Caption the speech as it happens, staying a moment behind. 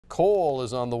coal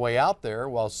is on the way out there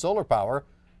while solar power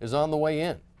is on the way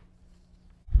in.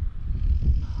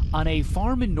 On a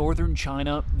farm in northern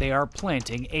China, they are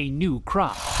planting a new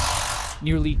crop.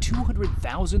 Nearly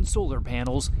 200,000 solar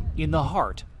panels in the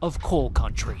heart of coal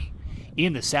country.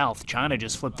 In the south, China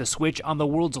just flipped the switch on the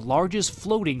world's largest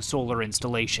floating solar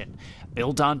installation,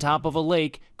 built on top of a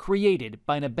lake created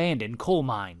by an abandoned coal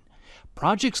mine.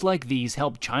 Projects like these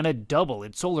helped China double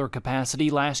its solar capacity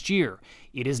last year.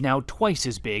 It is now twice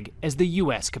as big as the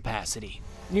U.S. capacity.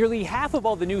 Nearly half of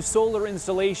all the new solar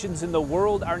installations in the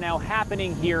world are now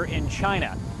happening here in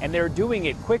China, and they're doing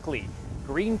it quickly.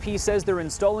 Greenpeace says they're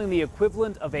installing the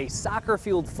equivalent of a soccer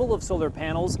field full of solar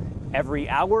panels every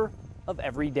hour of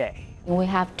every day. We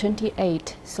have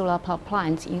 28 solar power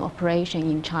plants in operation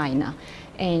in China,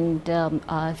 and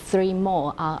 3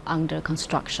 more are under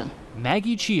construction.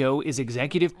 Maggie Chio is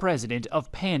executive president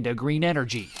of Panda Green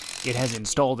Energy. It has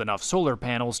installed enough solar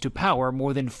panels to power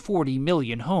more than 40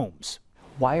 million homes.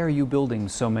 Why are you building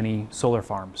so many solar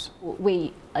farms?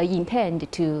 We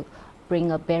intend to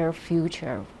bring a better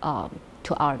future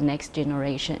to our next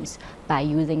generations by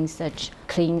using such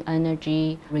clean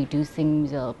energy, reducing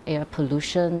the air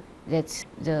pollution. That's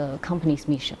the company's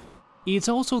mission. It's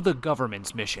also the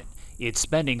government's mission. It's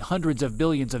spending hundreds of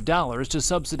billions of dollars to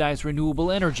subsidize renewable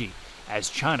energy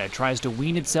as China tries to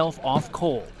wean itself off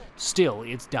coal, still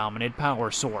its dominant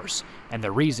power source, and the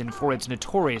reason for its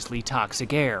notoriously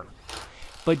toxic air.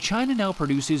 But China now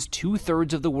produces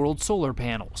 2/3 of the world's solar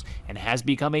panels and has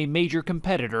become a major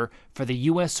competitor for the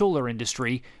U.S. solar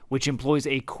industry, which employs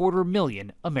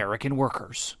 250,000 American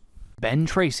workers. Ben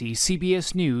Tracy,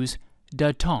 CBS News,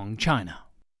 Datong, China.